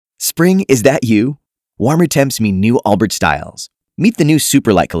Spring, is that you? Warmer temps mean new Allbirds styles. Meet the new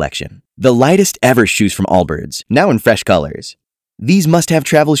Superlight collection, the lightest ever shoes from Allbirds, now in fresh colors. These must-have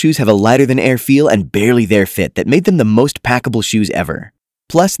travel shoes have a lighter-than-air feel and barely-there fit that made them the most packable shoes ever.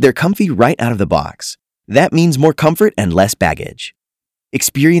 Plus, they're comfy right out of the box. That means more comfort and less baggage.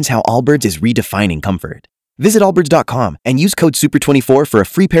 Experience how Allbirds is redefining comfort. Visit allbirds.com and use code SUPER24 for a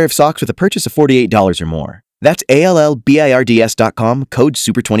free pair of socks with a purchase of $48 or more. That's ALLBIRDS.com, code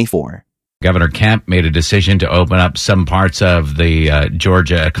SUPER24. Governor Kemp made a decision to open up some parts of the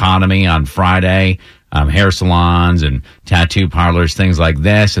Georgia economy on Friday. Hair salons and tattoo parlors, things like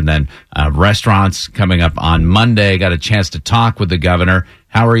this. And then restaurants coming up on Monday. Got a chance to talk with the governor.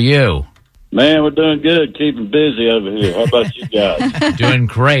 How are you? Man, we're doing good. Keeping busy over here. How about you guys? Doing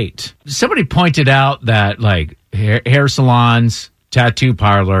great. Somebody pointed out that like hair salons, tattoo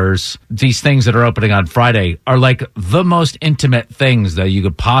parlors, these things that are opening on Friday are like the most intimate things that you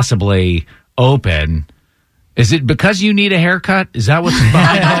could possibly open. Is it because you need a haircut? Is that what's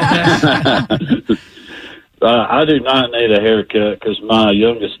behind all this? I do not need a haircut because my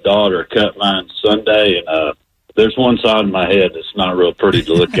youngest daughter cut mine Sunday, and there's one side of my head that's not real pretty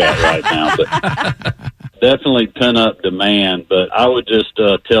to look at right now. But definitely pent-up demand. But I would just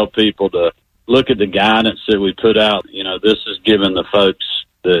tell people to look at the guidance that we put out. You know, this is giving the folks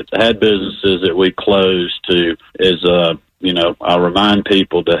that had businesses that we closed to I remind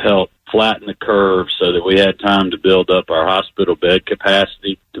people to help flatten the curve so that we had time to build up our hospital bed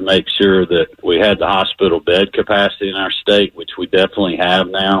capacity to make sure that we had the hospital bed capacity in our state, which we definitely have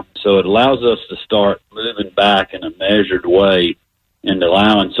now. So it allows us to start moving back in a measured way and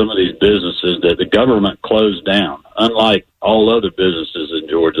allowing some of these businesses that the government closed down. Unlike all other businesses in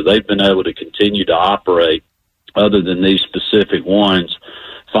Georgia, they've been able to continue to operate other than these specific ones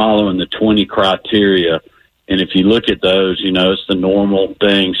following the 20 criteria. And if you look at those, you know, it's the normal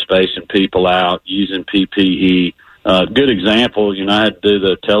thing, spacing people out, using PPE. Good example, you know, I had to do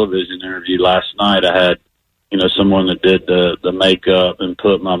the television interview last night. I had, you know, someone that did the makeup and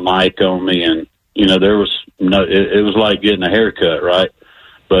put my mic on me. And, you know, there was it was like getting a haircut, right?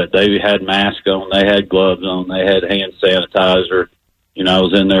 But they had masks on, they had gloves on, they had hand sanitizer. You know, I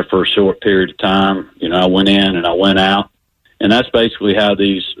was in there for a short period of time. You know, I went in and I went out. And that's basically how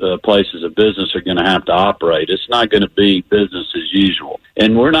these places of business are going to have to operate. It's not going to be business as usual.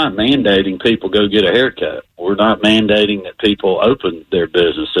 And we're not mandating people go get a haircut. We're not mandating that people open their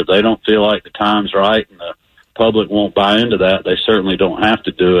business. If they don't feel like the time's right and the public won't buy into that, they certainly don't have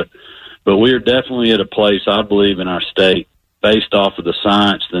to do it. But we are definitely at a place, I believe, in our state, based off of the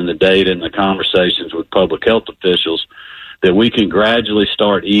science and the data and the conversations with public health officials, that we can gradually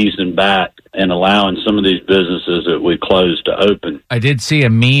start easing back and allowing some of these businesses that we closed to open. I did see a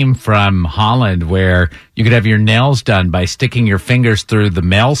meme from Holland where you could have your nails done by sticking your fingers through the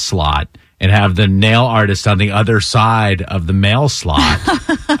mail slot and have the nail artist on the other side of the mail slot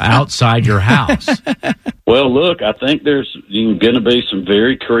outside your house. Well, look, I think there's going to be some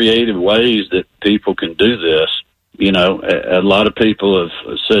very creative ways that people can do this. You know, a lot of people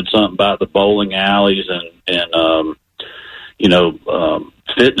have said something about the bowling alleys and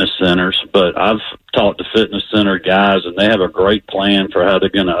fitness centers, but I've talked to fitness center guys, and they have a great plan for how they're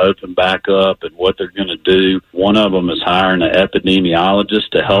going to open back up and what they're going to do. One of them is hiring an epidemiologist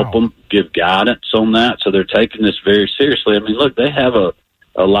to help them give guidance on that. So they're taking this very seriously. I mean, look, they have a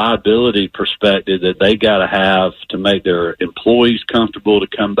liability perspective that they got to have to make their employees comfortable to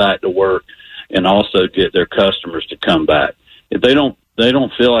come back to work and also get their customers to come back. If they don't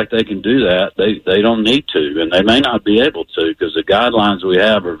feel like they can do that, they don't need to, and they may not be able to because the guidelines we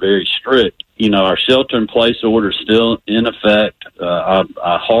have are very strict. You know, our shelter-in-place order is still in effect. I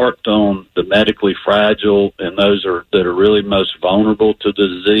harped on the medically fragile and those that are really most vulnerable to the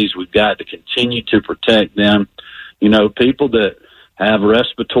disease. We've got to continue to protect them. You know, people that have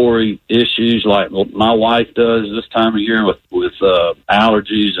respiratory issues like my wife does this time of year with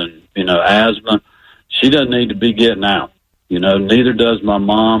allergies and, you know, asthma, she doesn't need to be getting out. You know, neither does my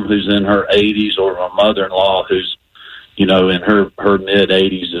mom, who's in her 80s, or my mother-in-law, who's, you know, in her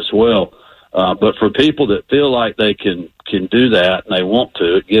mid-80s as well. But for people that feel like they can do that and they want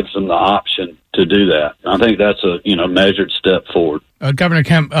to, it gives them the option to do that. I think that's a, you know, measured step forward. Governor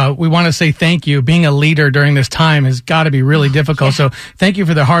Kemp, we want to say thank you. Being a leader during this time has got to be really difficult. So thank you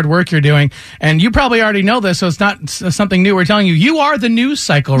for the hard work you're doing. And you probably already know this, so it's not something new. We're telling you, you are the news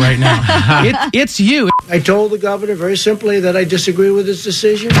cycle right now. It's you. I told the governor very simply that I disagree with his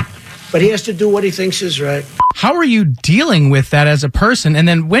decision, but he has to do what he thinks is right. How are you dealing with that as a person? And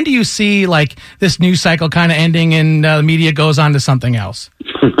then when do you see like this news cycle kind of ending and the media goes on to something else?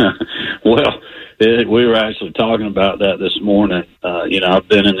 Well, We were actually talking about that this morning. I've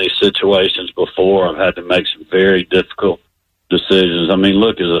been in these situations before. I've had to make some very difficult decisions. I mean,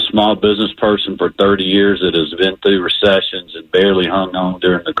 look, as a small business person for 30 years that has been through recessions and barely hung on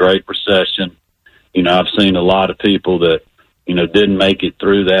during the Great Recession, I've seen a lot of people that, didn't make it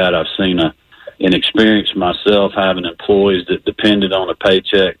through that. I've seen an experience myself having employees that depended on a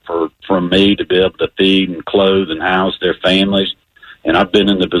paycheck from me to be able to feed and clothe and house their families. And I've been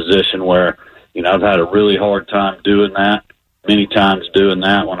in the position where, I've had a really hard time doing that, many times doing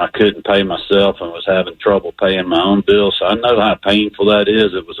that when I couldn't pay myself and was having trouble paying my own bills. So I know how painful that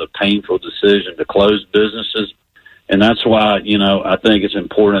is. It was a painful decision to close businesses. And that's why, I think it's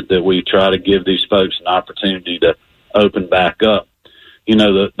important that we try to give these folks an opportunity to open back up.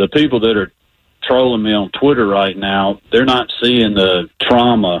 The people that are trolling me on Twitter right now, they're not seeing the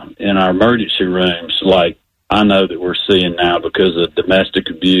trauma in our emergency rooms like I know that we're seeing now because of domestic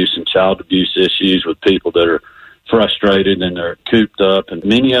abuse and child abuse issues with people that are frustrated and they're cooped up, and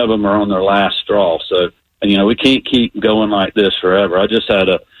many of them are on their last straw. So, we can't keep going like this forever. I just had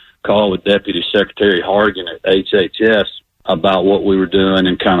a call with Deputy Secretary Hargan at HHS about what we were doing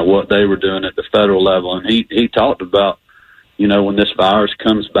and kind of what they were doing at the federal level. And he talked about, when this virus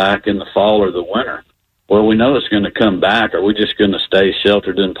comes back in the fall or the winter, well, we know it's going to come back. Are we just going to stay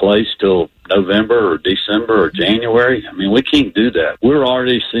sheltered in place till November or December or January? I mean, we can't do that. We're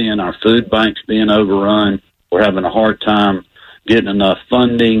already seeing our food banks being overrun. We're having a hard time getting enough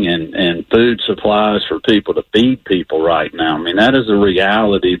funding and food supplies for people to feed people right now. I mean, that is a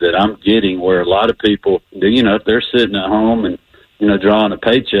reality that I'm getting where a lot of people, if they're sitting at home and, drawing a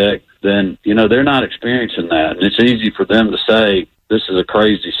paycheck, then, they're not experiencing that. And it's easy for them to say, this is a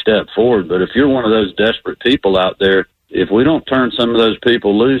crazy step forward. But if you're one of those desperate people out there, if we don't turn some of those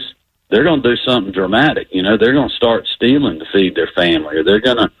people loose, they're going to do something dramatic. They're going to start stealing to feed their family, or they're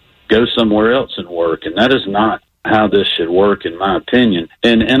going to go somewhere else and work. And that is not how this should work, in my opinion.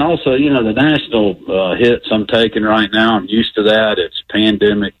 And also, the national hits I'm taking right now, I'm used to that. It's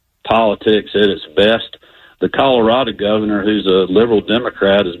pandemic politics at its best. The Colorado governor, who's a liberal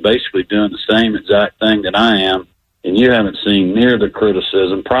Democrat, is basically doing the same exact thing that I am. And you haven't seen near the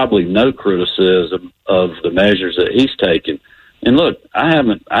criticism, probably no criticism of the measures that he's taken. And look, I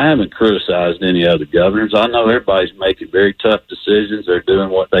haven't criticized any other governors. I know everybody's making very tough decisions. They're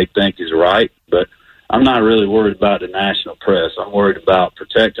doing what they think is right, but I'm not really worried about the national press. I'm worried about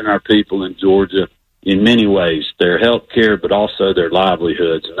protecting our people in Georgia in many ways, their health care, but also their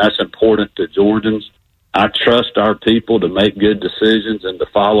livelihoods. And that's important to Georgians. I trust our people to make good decisions and to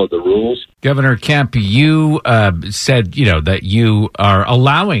follow the rules. Governor Kemp, you said, that you are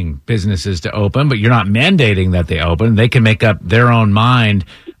allowing businesses to open, but you're not mandating that they open. They can make up their own mind.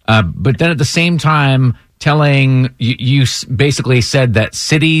 But then at the same time, you basically said that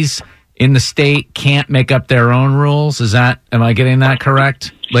cities in the state can't make up their own rules. Am I getting that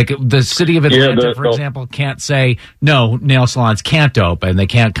correct? Like the city of Atlanta, for example, can't say, no, nail salons can't open. They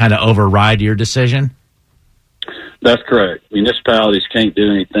can't kind of override your decision? That's correct. Municipalities can't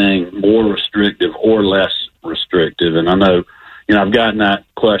do anything more restrictive or less restrictive. And I know, I've gotten that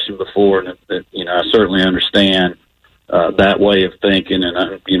question before, and I certainly understand that way of thinking, and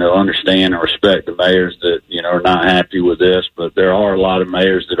understand and respect the mayors that are not happy with this. But there are a lot of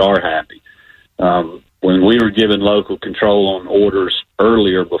mayors that are happy. When we were given local control on orders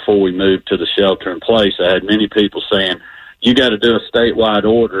earlier before we moved to the shelter in place, I had many people saying, "You got to do a statewide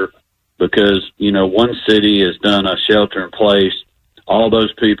order." Because, one city has done a shelter in place. All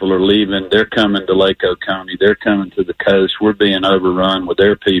those people are leaving. They're coming to Lake Oconee. They're coming to the coast. We're being overrun with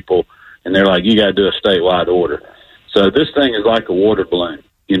their people. And they're like, you got to do a statewide order. So this thing is like a water balloon.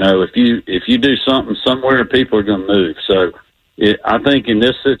 If you do something somewhere, people are going to move. So I think in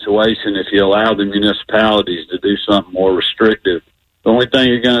this situation, if you allow the municipalities to do something more restrictive, the only thing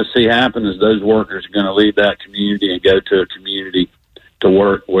you're going to see happen is those workers are going to leave that community and go to a community to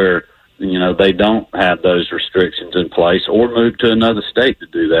work where they don't have those restrictions in place, or move to another state to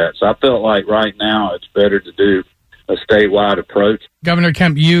do that. So I felt like right now it's better to do a statewide approach. Governor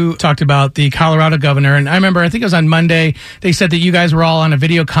Kemp, you talked about the Colorado governor, and I think it was on Monday, they said that you guys were all on a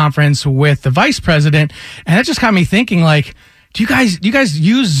video conference with the vice president, and that just got me thinking, like, do you guys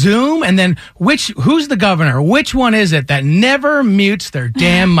use Zoom? And then who's the governor? Which one is it that never mutes their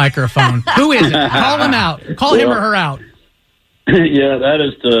damn microphone? Who is it? Call him out. Call him or her out. Yeah, that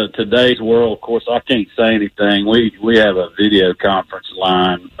is today's world. Of course, I can't say anything. We have a video conference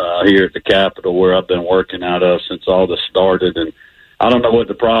line here at the Capitol where I've been working out of since all this started, and I don't know what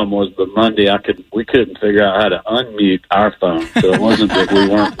the problem was, but Monday we couldn't figure out how to unmute our phone. So it wasn't that we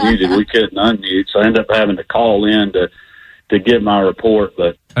weren't muted; we couldn't unmute. So I ended up having to call in to get my report.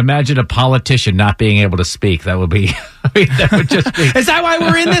 But imagine a politician not being able to speak. That would be, that would just be. Is that why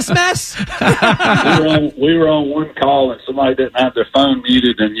we're in this mess? we were on one call and somebody didn't have their phone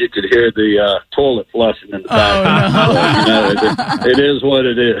muted, and you could hear the toilet flushing in the background. So, it is what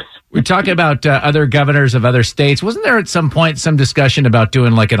it is. We're talking about other governors of other states. Wasn't there at some point some discussion about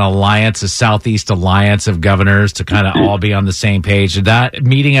doing like an alliance, a Southeast alliance of governors to kind of all be on the same page? Did that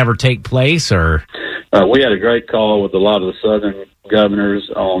meeting ever take place, or? We had a great call with a lot of the Southern governors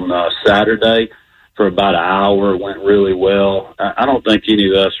on Saturday for about an hour. It went really well. I don't think any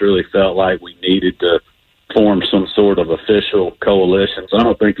of us really felt like we needed to form some sort of official coalition. So I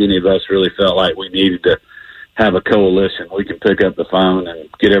don't think any of us really felt like we needed to have a coalition. We can pick up the phone and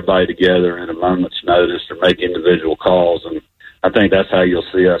get everybody together in a moment's notice or make individual calls. And I think that's how you'll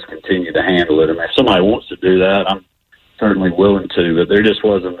see us continue to handle it. I mean, if somebody wants to do that, I'm certainly willing to, but there just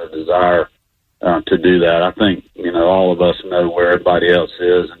wasn't a desire to do that. I think, all of us know where everybody else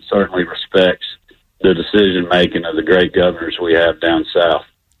is and certainly respects the decision making of the great governors we have down south.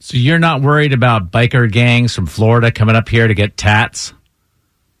 So you're not worried about biker gangs from Florida coming up here to get tats?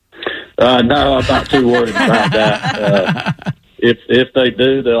 No, I'm not too worried about that. If they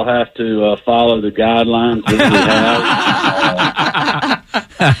do, they'll have to follow the guidelines that we have.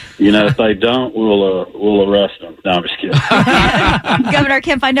 If they don't, we'll arrest them. No, I'm just kidding. Governor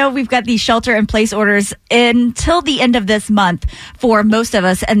Kemp, I know we've got these shelter-in-place orders until the end of this month for most of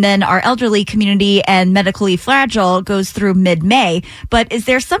us, and then our elderly community and medically fragile goes through mid-May. But is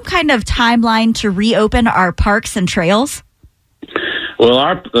there some kind of timeline to reopen our parks and trails? Well,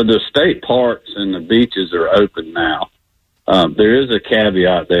 the state parks and the beaches are open now. There is a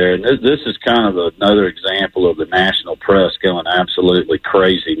caveat there, and this is kind of another example of the national press going absolutely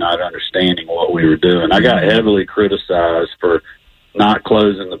crazy, not understanding what we were doing. I got heavily criticized for not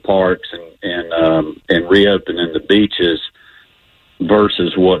closing the parks and reopening the beaches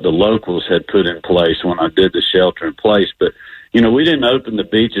versus what the locals had put in place when I did the shelter in place. But we didn't open the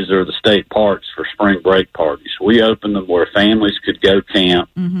beaches or the state parks for spring break parties. We opened them where families could go camp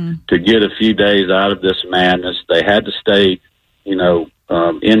to get a few days out of this madness. They had to stay,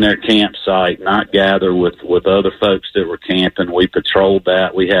 in their campsite, not gather with other folks that were camping. We patrolled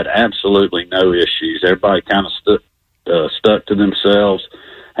that. We had absolutely no issues. Everybody kind of stuck to themselves,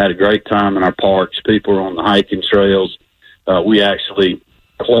 had a great time in our parks. People were on the hiking trails. We actually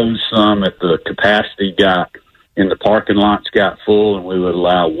closed some if the capacity in the parking lots got full, and we would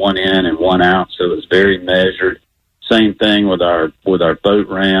allow one in and one out, so it was very measured. Same thing with our boat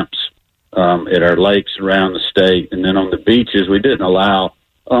ramps at our lakes around the state. And then on the beaches, we didn't allow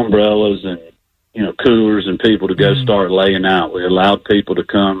umbrellas and coolers and people to go start laying out. We allowed people to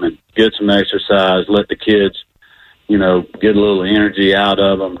come and get some exercise, let the kids get a little energy out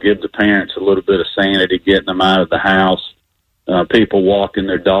of them, give the parents a little bit of sanity getting them out of the house. People walking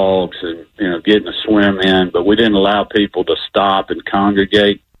their dogs and, getting a swim in, but we didn't allow people to stop and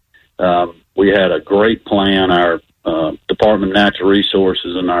congregate. We had a great plan. Our Department of Natural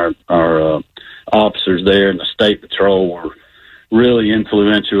Resources and our officers there and the State Patrol were really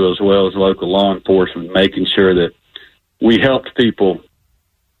influential, as well as local law enforcement, making sure that we helped people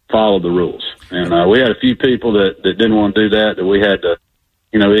follow the rules. And we had a few people that didn't want to do that we had to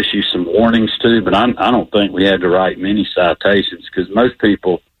issue some warnings to, but I don't think we had to write many citations because most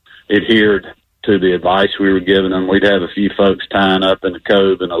people adhered to the advice we were giving them. We'd have a few folks tying up in the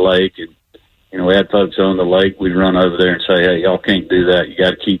cove in the lake, and we had folks on the lake. We'd run over there and say, "Hey, y'all can't do that. You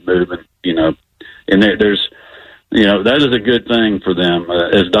got to keep moving." And there's that is a good thing for them.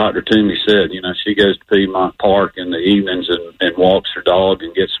 As Dr. Toomey said, she goes to Piedmont Park in the evenings and walks her dog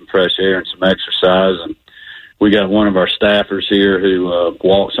and gets some fresh air and some exercise. And we got one of our staffers here who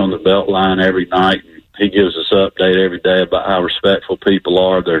walks on the belt line every night. And he gives us an update every day about how respectful people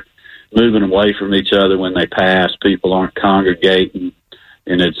are. They're moving away from each other when they pass. People aren't congregating.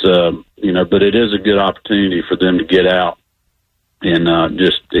 And it's, but it is a good opportunity for them to get out and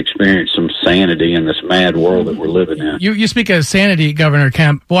just experience some sanity in this mad world that we're living in. You speak of sanity, Governor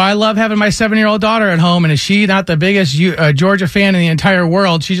Kemp. Well, I love having my 7-year-old daughter at home, and is she not the biggest Georgia fan in the entire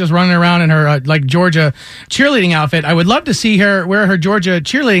world? She's just running around in her Georgia cheerleading outfit. I would love to see her wear her Georgia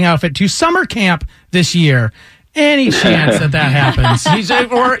cheerleading outfit to summer camp this year. Any chance that happens?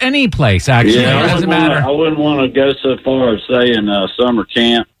 Or any place, actually. Yeah, it doesn't matter. I wouldn't want to go so far as saying summer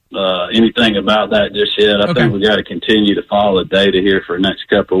camp. Anything about that just yet. I think we got to continue to follow the data here for the next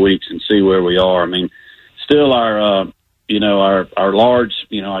couple of weeks and see where we are. I mean, still our large,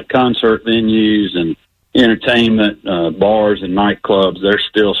 like concert venues and entertainment, bars and nightclubs, they're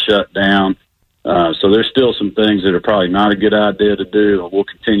still shut down. So there's still some things that are probably not a good idea to do. We'll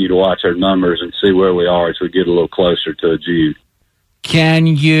continue to watch our numbers and see where we are as we get a little closer to June. Can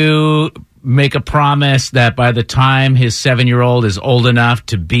you make a promise that by the time his 7-year-old is old enough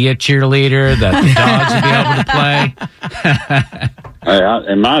to be a cheerleader, that the dogs will be able to play?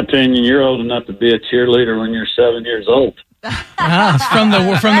 In my opinion, you're old enough to be a cheerleader when you're 7 years old. From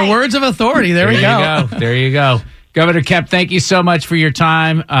the words of authority. There we go. There you go. Governor Kemp, thank you so much for your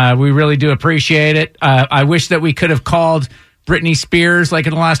time. We really do appreciate it. I wish that we could have called Britney Spears like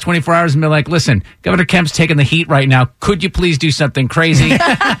in the last 24 hours and been like, listen, Governor Kemp's taking the heat right now. Could you please do something crazy?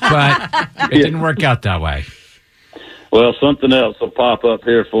 But it didn't work out that way. Well, something else will pop up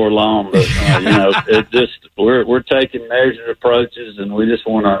here for long, but we're taking measured approaches, and we just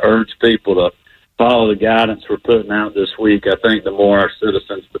want to urge people to follow the guidance we're putting out this week. I think the more our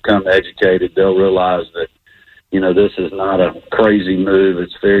citizens become educated, they'll realize that this is not a crazy move.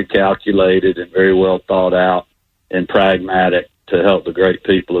 It's very calculated and very well thought out and pragmatic to help the great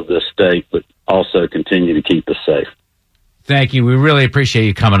people of this state, but also continue to keep us safe. Thank you. We really appreciate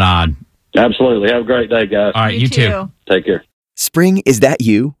you coming on. Absolutely. Have a great day, guys. All right, you too. Take care. Spring, is that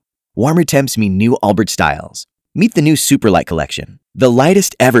you? Warmer temps mean new Allbirds styles. Meet the new Superlight collection, the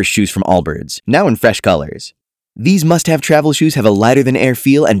lightest ever shoes from Allbirds, now in fresh colors. These must-have travel shoes have a lighter-than-air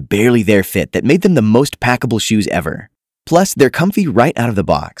feel and barely there fit that made them the most packable shoes ever. Plus, they're comfy right out of the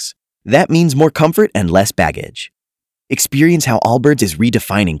box. That means more comfort and less baggage. Experience how Allbirds is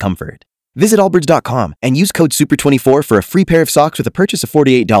redefining comfort. Visit allbirds.com and use code SUPER24 for a free pair of socks with a purchase of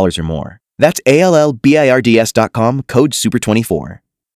 $48 or more. That's ALLBIRDS.com, code SUPER24.